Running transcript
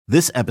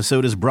This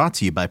episode is brought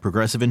to you by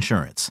Progressive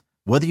Insurance.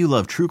 Whether you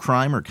love true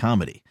crime or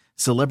comedy,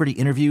 celebrity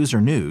interviews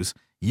or news,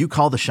 you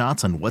call the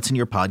shots on what's in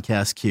your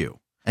podcast queue.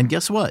 And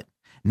guess what?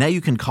 Now you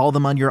can call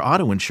them on your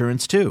auto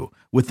insurance too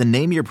with the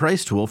Name Your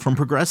Price tool from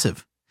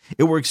Progressive.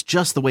 It works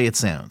just the way it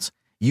sounds.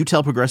 You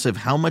tell Progressive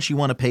how much you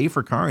want to pay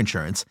for car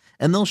insurance,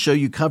 and they'll show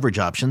you coverage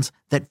options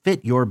that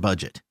fit your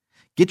budget.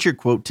 Get your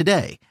quote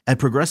today at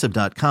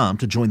Progressive.com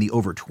to join the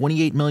over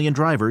 28 million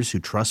drivers who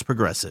trust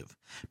Progressive.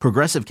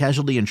 Progressive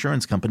Casualty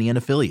Insurance Company and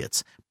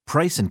Affiliates.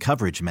 Price and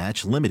coverage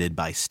match limited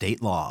by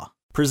state law.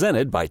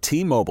 Presented by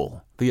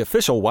T-Mobile, the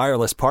official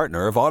wireless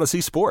partner of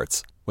Odyssey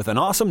Sports. With an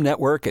awesome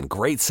network and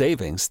great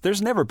savings,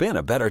 there's never been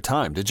a better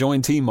time to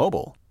join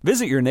T-Mobile.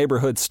 Visit your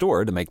neighborhood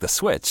store to make the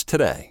switch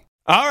today.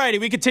 All righty,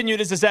 we continue.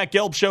 This is Zach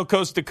Gelb Show,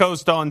 coast to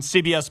coast on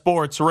CBS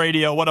Sports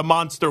Radio. What a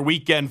monster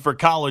weekend for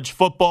college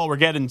football. We're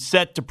getting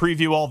set to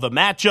preview all the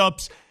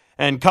matchups.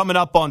 And coming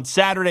up on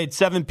Saturday at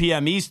 7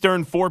 p.m.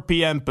 Eastern, 4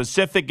 p.m.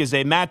 Pacific is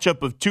a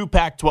matchup of two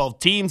Pac-12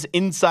 teams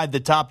inside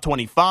the top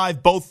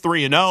 25, both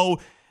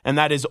 3-0. And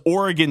that is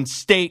Oregon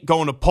State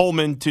going to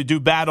Pullman to do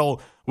battle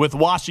with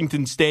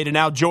Washington State. And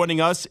now joining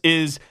us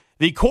is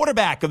the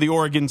quarterback of the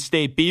Oregon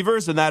State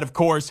Beavers, and that, of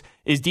course,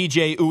 is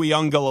DJ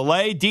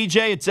Uiagalelei.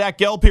 DJ, it's Zach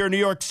Gelb here in New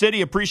York City.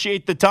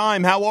 Appreciate the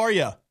time. How are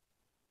you?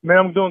 Man,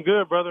 I'm doing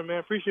good, brother, man.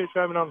 Appreciate you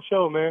having me on the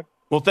show, man.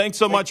 Well, thanks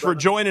so much for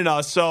joining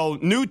us. So,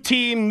 new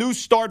team, new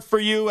start for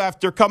you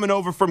after coming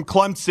over from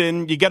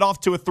Clemson. You get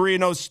off to a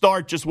 3-0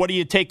 start. Just what do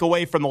you take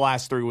away from the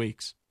last 3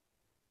 weeks?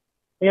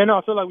 Yeah, no,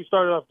 I feel like we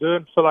started off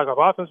good. I feel like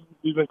our offense,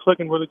 we've been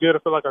clicking really good. I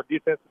feel like our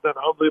defense has done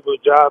an unbelievable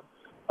job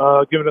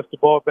giving us the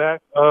ball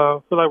back. I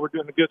feel like we're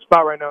doing a good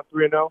spot right now,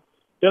 3-0.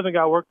 Definitely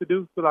got work to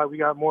do. Feel like we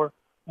got more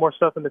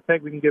stuff in the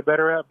tank we can get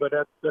better at, but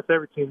that's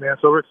every team, man.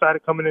 So we're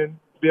excited coming in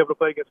to be able to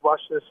play against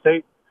Washington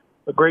State.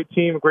 A great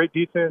team, a great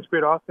defense,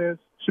 great offense.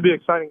 Should be an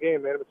exciting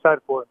game, man. I'm excited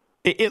for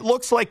it. It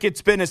looks like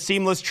it's been a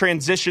seamless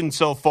transition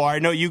so far. I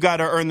know you got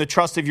to earn the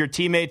trust of your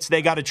teammates.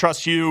 They got to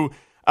trust you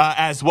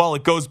as well.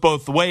 It goes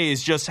both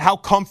ways. Just how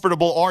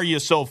comfortable are you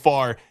so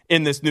far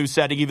in this new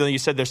setting, even though you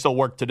said there's still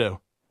work to do?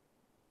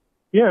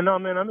 Yeah, no,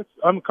 man,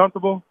 I'm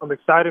comfortable. I'm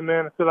excited,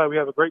 man. I feel like we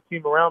have a great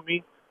team around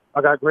me.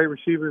 I got great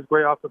receivers,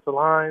 great offensive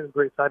lines,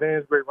 great tight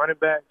ends, great running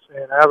backs,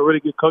 and I have a really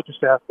good coaching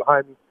staff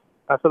behind me.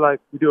 I feel like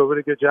we do a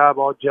really good job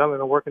all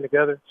gelling and working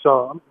together.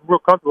 So I'm real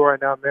comfortable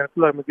right now, man. I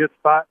feel like I'm in a good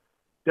spot.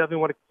 Definitely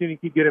want to continue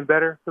to keep getting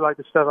better. I feel like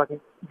the stuff I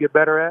can get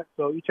better at.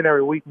 So each and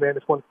every week, man,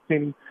 just want to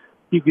continue to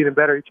keep getting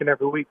better each and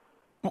every week.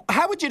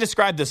 How would you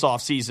describe this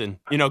offseason?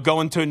 You know,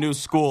 going to a new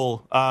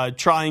school,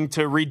 trying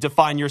to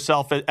redefine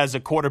yourself as a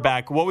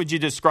quarterback. What would you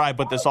describe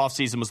what this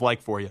offseason was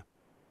like for you?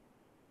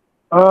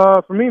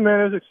 For me, man,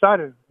 it was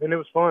exciting, and it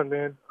was fun,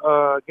 man.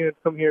 Again, to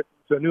come here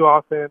to a new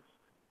offense,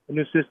 a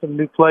new system,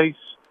 new place,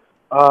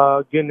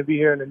 getting to be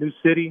here in a new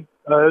city.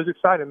 It was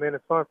exciting, man.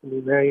 It's fun for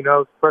me, man. You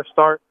know, fresh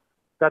start.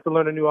 Got to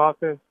learn a new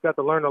offense. Got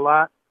to learn a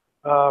lot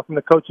from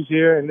the coaches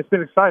here, and it's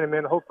been exciting,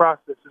 man. The whole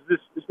process.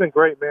 It's been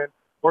great, man.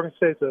 Oregon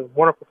State's a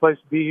wonderful place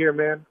to be here,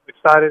 man.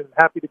 Excited and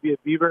happy to be a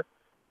Beaver,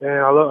 and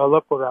I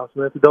love Courthouse,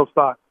 man. It's a dope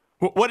spot.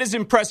 What has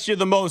impressed you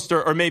the most,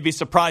 or maybe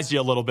surprised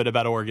you a little bit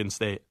about Oregon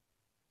State?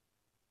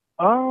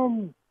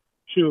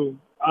 Shoot.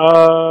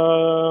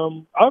 I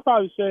would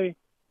probably say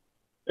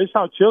it's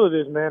how chill it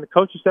is, man. The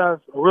coaching staff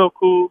are real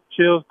cool,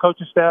 chill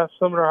coaching staff,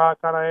 similar to how I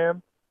kind of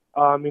am.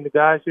 I mean, the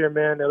guys here,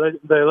 man,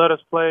 they let us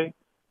play.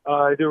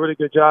 They do a really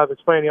good job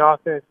explaining the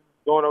offense,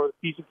 going over the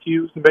P's and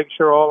Q's and making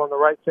sure we're all on the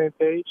right same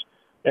page.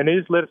 And they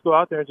just let us go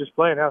out there and just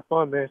play and have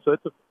fun, man. So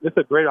it's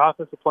a great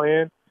offense to play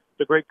in.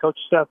 It's a great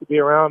coaching staff to be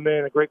around,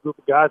 man. A great group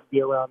of guys to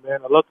be around, man.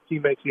 I love the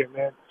teammates here,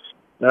 man.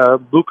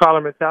 Blue-collar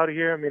mentality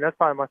here, I mean, that's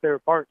probably my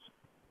favorite parts.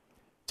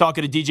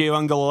 Talking to DJ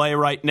Uiagalelei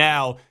right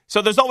now.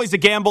 So there's always a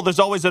gamble. There's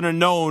always an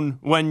unknown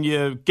when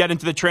you get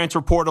into the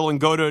transfer portal and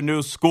go to a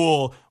new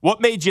school.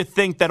 What made you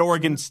think that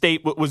Oregon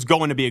State was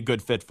going to be a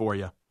good fit for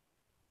you?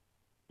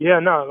 Yeah,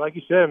 no, like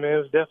you said, man, it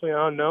was definitely an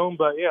unknown.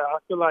 But, yeah, I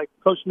feel like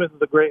Coach Smith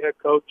is a great head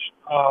coach,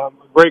 a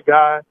great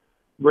guy,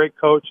 great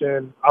coach.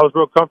 And I was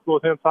real comfortable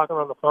with him talking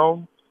on the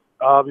phone.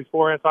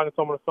 Beforehand, talking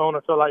to him on the phone, I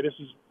felt like this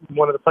is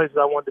one of the places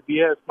I wanted to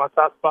be at. It's my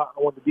top spot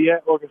I wanted to be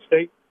at, Oregon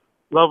State.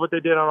 Love what they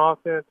did on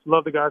offense.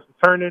 Love the guys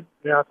returning.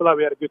 Yeah, I feel like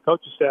we had a good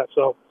coaching staff.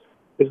 So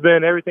it's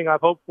been everything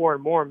I've hoped for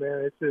and more,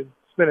 man. It's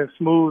been a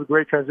smooth,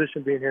 great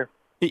transition being here.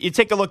 You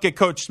take a look at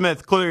Coach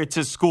Smith. Clearly, it's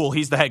his school.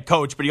 He's the head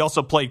coach, but he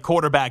also played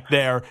quarterback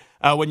there.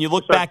 When you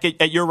look back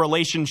at your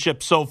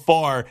relationship so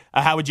far,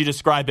 how would you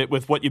describe it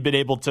with what you've been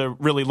able to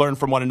really learn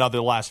from one another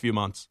the last few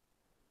months?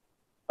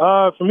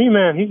 For me,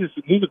 man,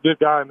 he's a good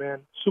guy, man.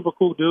 Super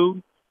cool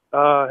dude.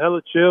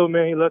 Hella chill,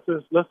 man. He lets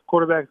the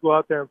quarterbacks go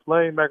out there and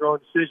play, make our own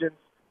decisions.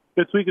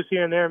 He'll tweak us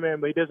here and there, man,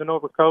 but he doesn't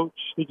overcoach.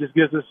 He just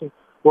gives us some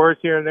words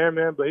here and there,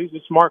 man. But he's a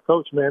smart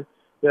coach, man.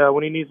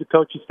 When he needs to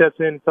coach, he steps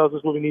in and tells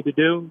us what we need to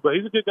do. But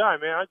he's a good guy,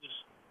 man.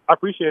 I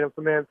appreciate him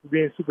for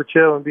being super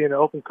chill and being an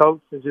open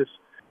coach and just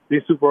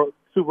being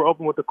super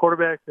open with the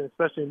quarterbacks and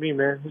especially me,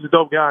 man. He's a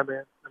dope guy,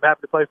 man. I'm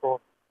happy to play for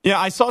him. Yeah,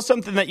 I saw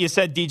something that you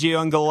said, DJ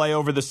Uiagalelei,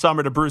 over the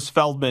summer to Bruce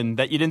Feldman,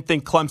 that you didn't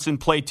think Clemson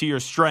played to your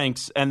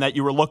strengths and that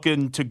you were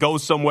looking to go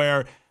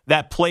somewhere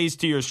that plays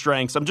to your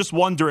strengths. I'm just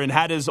wondering,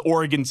 how does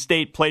Oregon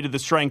State play to the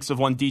strengths of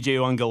one DJ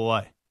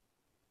Uiagalelei?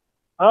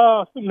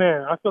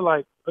 Man, I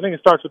think it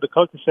starts with the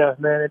coaching staff,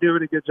 man. They do a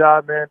really good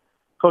job, man.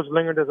 Coach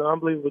Linger does an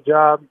unbelievable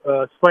job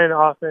explaining the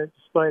offense,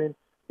 explaining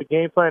the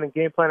game plan, and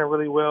game planning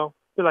really well.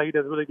 I feel like he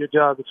does a really good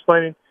job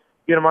explaining,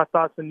 getting my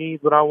thoughts and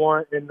needs, what I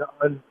want, and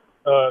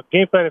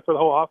game planning for the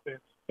whole offense.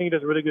 I think he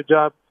does a really good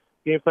job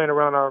game planning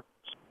around our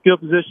skill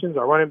positions,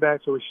 our running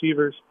backs, our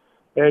receivers,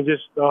 and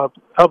just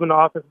helping the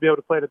offense be able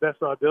to play the best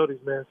of our abilities,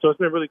 man. So it's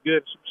been really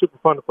good, super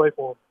fun to play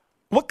for him.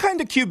 What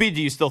kind of QB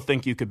do you still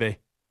think you could be?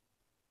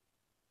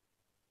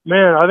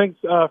 Man, I think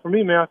for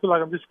me, man, I feel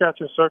like I'm just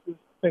scratching the surface.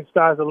 I think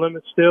sky's the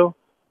limit still.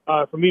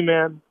 For me,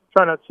 man,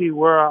 trying to see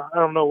where I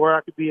don't know where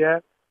I could be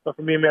at. But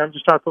for me, man, I'm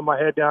just trying to put my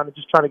head down and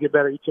just trying to get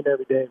better each and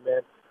every day,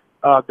 man.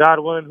 God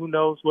willing, who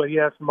knows what he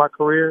has for my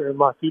career and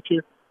my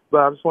future. But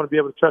I just want to be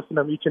able to trust in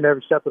him each and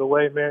every step of the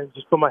way, man.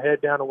 Just put my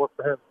head down and work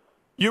for him.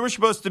 You were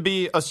supposed to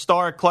be a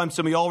star at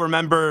Clemson. We all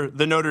remember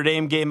the Notre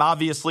Dame game.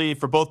 Obviously,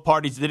 for both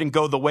parties, it didn't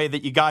go the way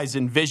that you guys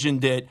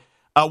envisioned it.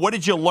 What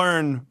did you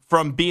learn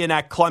from being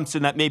at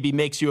Clemson that maybe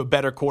makes you a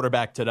better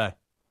quarterback today?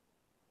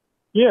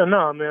 Yeah,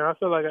 no, man. I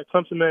feel like at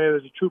Clemson, man, it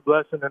was a true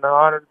blessing and an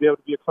honor to be able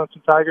to be a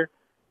Clemson Tiger.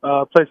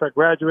 Place I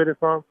graduated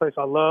from, place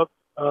I love.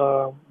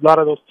 A lot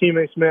of those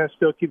teammates, man,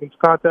 still keep in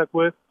contact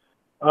with.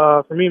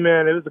 For me,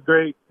 man, it was a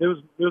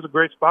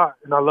great spot,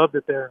 and I loved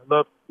it there.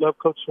 Loved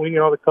Coach Sweeney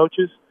and all the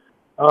coaches.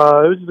 It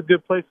was just a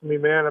good place for me,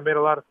 man. I made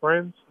a lot of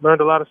friends,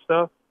 learned a lot of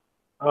stuff.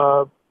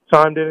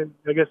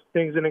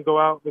 Things didn't go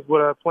out with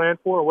what I planned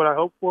for or what I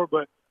hoped for,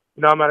 but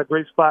I'm at a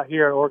great spot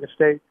here at Oregon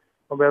State.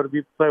 I'm able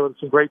to play with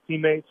some great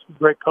teammates,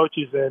 great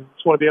coaches, and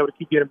just want to be able to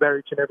keep getting better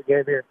each and every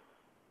game here.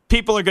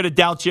 People are going to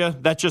doubt you.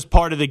 That's just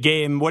part of the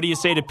game. What do you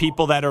say to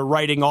people that are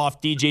writing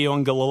off DJ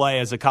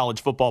Uiagalelei as a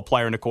college football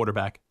player and a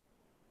quarterback?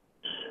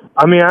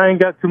 I mean, I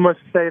ain't got too much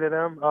to say to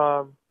them.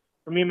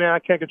 For me, man, I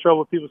can't control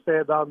what people say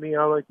about me.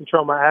 I only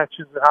control my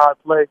actions and how I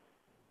play.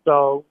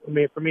 So, I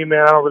mean, for me,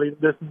 man, I don't really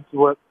listen to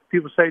what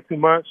people say too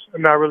much.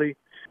 I'm not really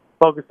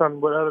focused on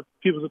what other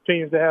people's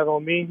opinions they have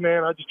on me,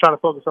 man. I'm just trying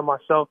to focus on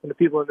myself and the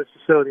people in this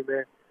facility,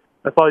 man.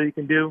 That's all you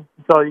can do.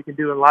 That's all you can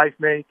do in life,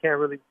 man. You can't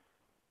really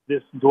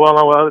just dwell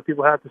on what other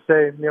people have to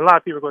say. I mean, a lot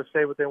of people are going to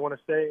say what they want to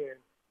say,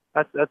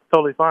 and that's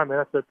totally fine, man.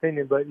 That's their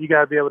opinion. But you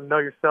got to be able to know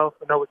yourself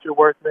and know what you're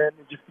worth, man,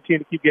 and just continue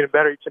to keep getting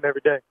better each and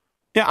every day.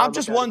 Yeah, I'm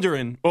just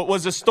wondering,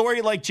 was a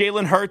story like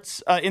Jalen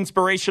Hurts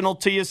inspirational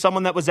to you?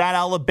 Someone that was at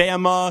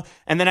Alabama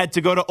and then had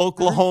to go to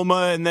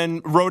Oklahoma and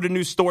then wrote a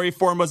new story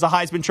for him, was a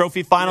Heisman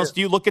Trophy finalist. Yeah.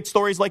 Do you look at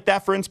stories like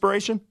that for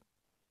inspiration?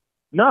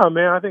 No,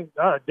 man. I think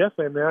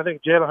definitely, man. I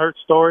think Jalen Hurts'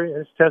 story and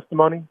his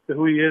testimony to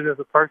who he is as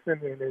a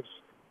person and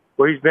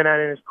where he's been at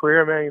in his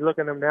career, man. You look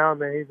at him now,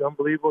 man. He's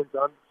unbelievable. He's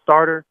a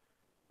starter.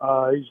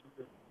 The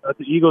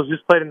Eagles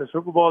just played in the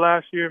Super Bowl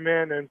last year,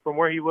 man. And from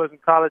where he was in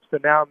college to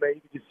now, man,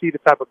 you can just see the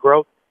type of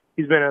growth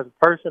he's been as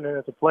a person and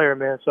as a player,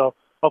 man. So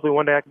hopefully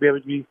one day I can be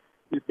able to be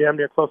damn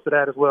near close to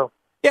that as well.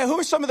 Yeah, who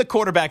are some of the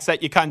quarterbacks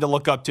that you kind of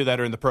look up to that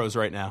are in the pros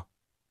right now?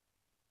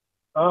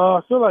 I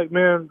feel like,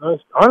 man,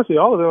 honestly,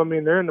 all of them, I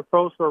mean, they're in the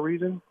pros for a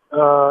reason.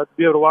 To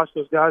be able to watch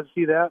those guys and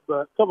see that. But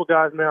a couple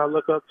guys, man, I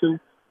look up to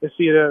and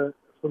see that.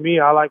 For me,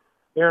 I like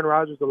Aaron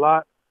Rodgers a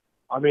lot.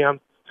 I mean,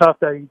 I'm tough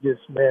that he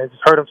just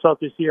hurt himself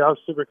this year. I was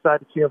super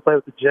excited to see him play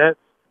with the Jets.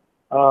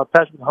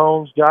 Patrick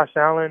Mahomes, Josh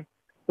Allen.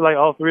 I feel like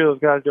all three of those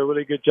guys do a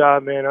really good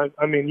job, man.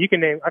 I mean,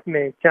 I can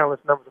name countless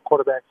numbers of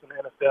quarterbacks in the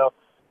NFL.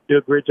 Do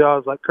great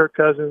jobs like Kirk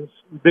Cousins.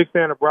 Big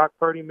fan of Brock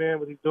Purdy, man,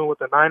 what he's doing with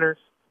the Niners.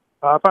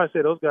 I'll probably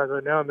say those guys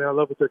right now, man. I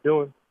love what they're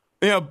doing.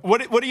 Yeah,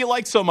 what do you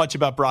like so much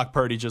about Brock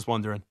Purdy? Just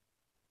wondering.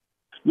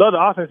 Love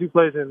the offense he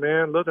plays in,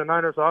 man. Love the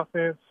Niners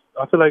offense.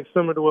 I feel like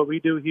similar to what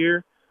we do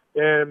here.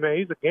 And, man,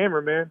 he's a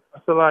gamer, man. I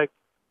feel like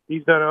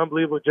he's done an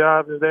unbelievable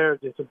job in there,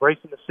 just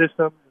embracing the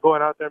system,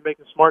 going out there and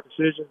making smart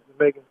decisions and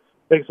making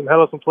some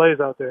hell of some plays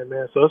out there,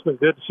 man. So it's been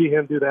good to see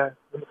him do that.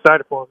 I'm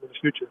excited for him in the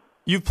future.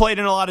 You've played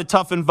in a lot of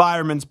tough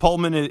environments.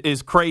 Pullman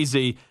is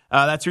crazy.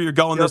 That's where you're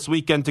going this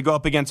weekend to go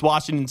up against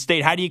Washington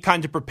State. How do you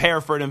kind of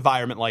prepare for an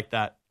environment like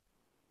that?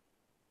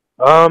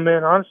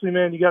 Man, honestly,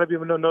 man, you got to be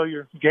able to know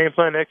your game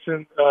plan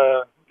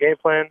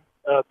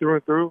through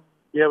and through.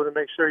 Be able to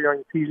make sure you're on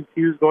your P's and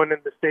Q's going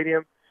into the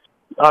stadium.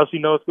 Obviously,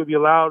 know it's going to be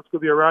loud. It's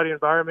going to be a rowdy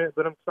environment,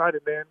 but I'm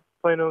excited, man.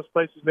 Playing in those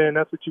places, man,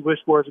 that's what you wish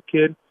for as a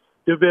kid.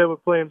 You'll be able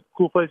to play in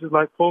cool places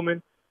like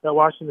Pullman at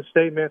Washington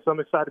State, man, so I'm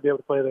excited to be able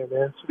to play there,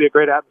 man. It's going to be a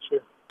great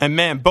atmosphere. And,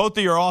 man, both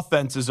of your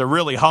offenses are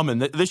really humming.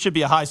 This should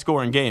be a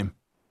high-scoring game.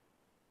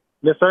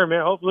 Yes, sir,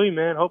 man. Hopefully,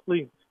 man.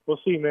 Hopefully. We'll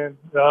see, man.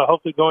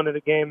 Hopefully going into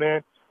the game,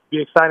 man. Be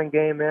an exciting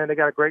game, man. They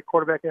got a great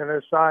quarterback on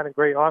their side and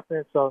great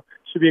offense, so it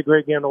should be a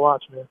great game to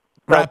watch, man.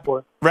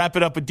 Wrap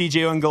it up with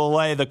DJ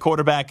Uiagalelei, the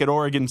quarterback at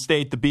Oregon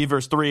State. The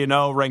Beavers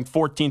 3-0, ranked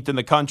 14th in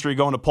the country,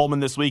 going to Pullman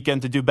this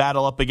weekend to do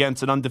battle up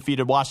against an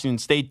undefeated Washington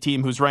State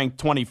team who's ranked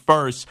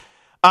 21st.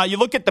 You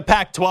look at the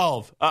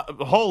Pac-12.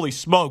 Holy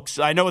smokes!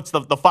 I know it's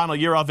the final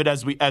year of it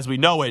as we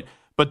know it,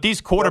 but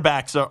these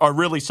quarterbacks are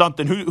really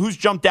something. Who's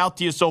jumped out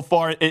to you so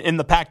far in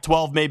the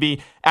Pac-12,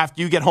 maybe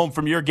after you get home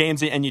from your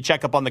games and you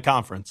check up on the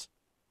conference?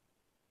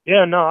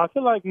 Yeah, no, I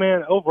feel like,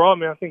 man, overall,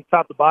 man, I think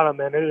top to bottom,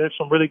 man, there's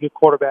some really good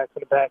quarterbacks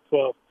in the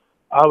Pac-12.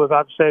 I would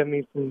have to say, I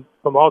mean,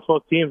 from all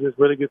 12 teams, there's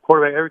really good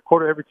quarterback.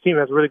 Every team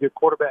has a really good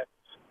quarterback.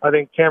 I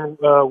think Cameron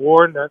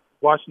Ward at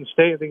Washington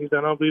State, I think he's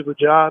done an unbelievable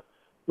job.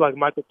 Like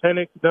Michael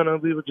Penix, he's done an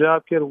unbelievable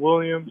job. Caleb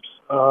Williams,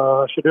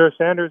 Shedeur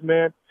Sanders,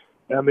 man.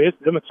 I mean,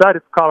 I'm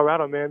excited for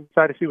Colorado, man. I'm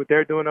excited to see what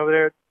they're doing over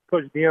there.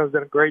 Coach Dion's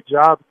done a great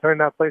job of turning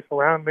that place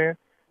around, man.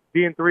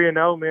 Being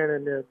 3-0, man,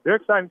 and they're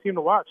an exciting team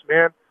to watch,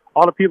 man.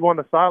 All the people on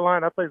the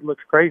sideline, that place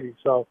looks crazy.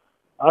 So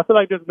I feel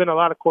like there's been a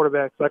lot of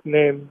quarterbacks. I can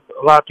name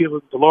a lot of people.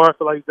 Delora, I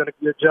feel like he's done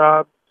a good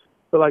job.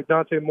 I feel like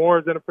Dante Moore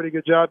has done a pretty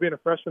good job being a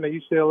freshman at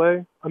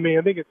UCLA. I mean,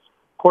 I think it's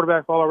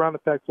quarterbacks all around the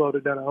Pac-12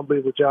 have done an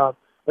unbelievable job.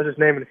 Let's just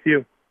name a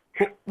few.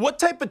 What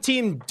type of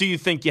team do you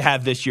think you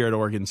have this year at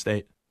Oregon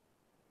State?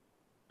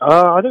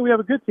 I think we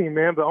have a good team,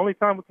 man, but only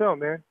time will tell,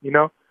 man. You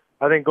know,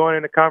 I think going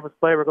into conference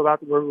play, we're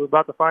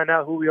about to find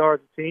out who we are as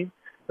a team.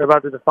 We're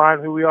about to define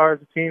who we are as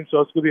a team,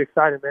 so it's going to be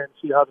exciting, man, to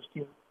see how this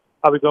team,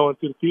 how we're going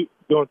through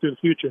the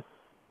future.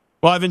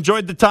 Well, I've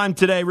enjoyed the time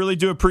today. Really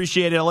do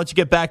appreciate it. I'll let you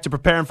get back to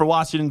preparing for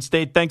Washington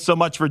State. Thanks so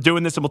much for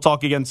doing this, and we'll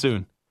talk again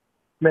soon.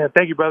 Man,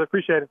 thank you, brother.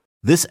 Appreciate it.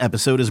 This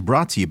episode is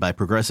brought to you by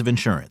Progressive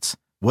Insurance.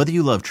 Whether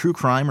you love true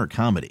crime or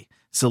comedy,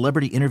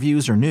 celebrity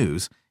interviews or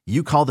news,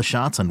 you call the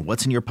shots on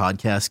what's in your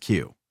podcast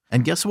queue.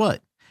 And guess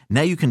what?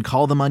 Now you can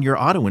call them on your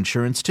auto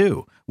insurance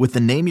too with the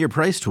Name Your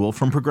Price tool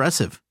from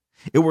Progressive.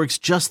 It works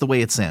just the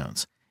way it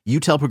sounds. You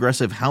tell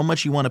Progressive how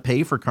much you want to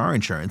pay for car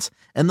insurance,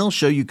 and they'll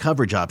show you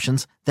coverage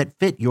options that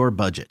fit your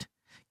budget.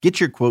 Get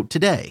your quote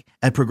today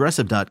at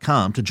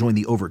Progressive.com to join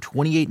the over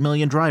 28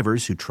 million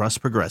drivers who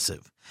trust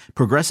Progressive.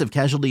 Progressive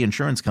Casualty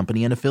Insurance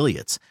Company and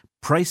Affiliates.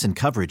 Price and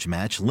coverage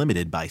match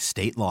limited by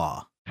state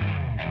law.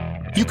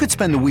 You could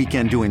spend the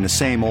weekend doing the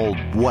same old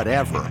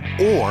whatever,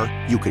 or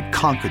you could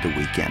conquer the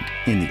weekend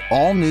in the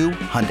all-new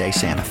Hyundai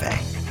Santa Fe.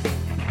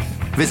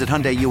 Visit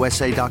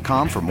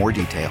HyundaiUSA.com for more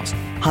details.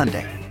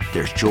 Hyundai,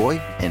 there's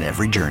joy in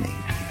every journey.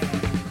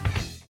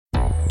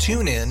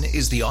 TuneIn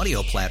is the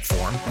audio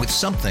platform with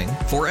something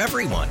for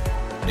everyone.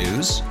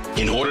 News.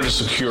 In order to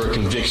secure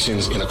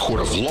convictions in a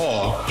court of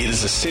law, it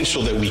is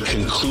essential that we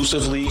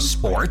conclusively.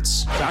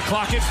 Sports. Got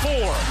clock at 4.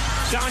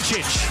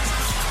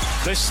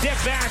 Doncic. The step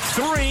back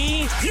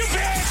 3. You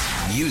bet.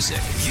 Music.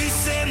 You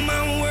set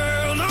my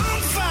world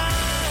on fire.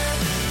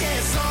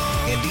 Yes,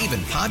 and even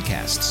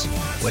podcasts.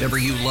 Whatever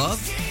you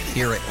love,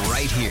 hear it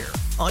right here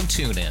on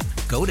TuneIn.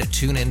 Go to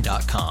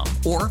TuneIn.com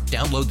or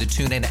download the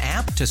TuneIn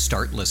app to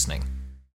start listening.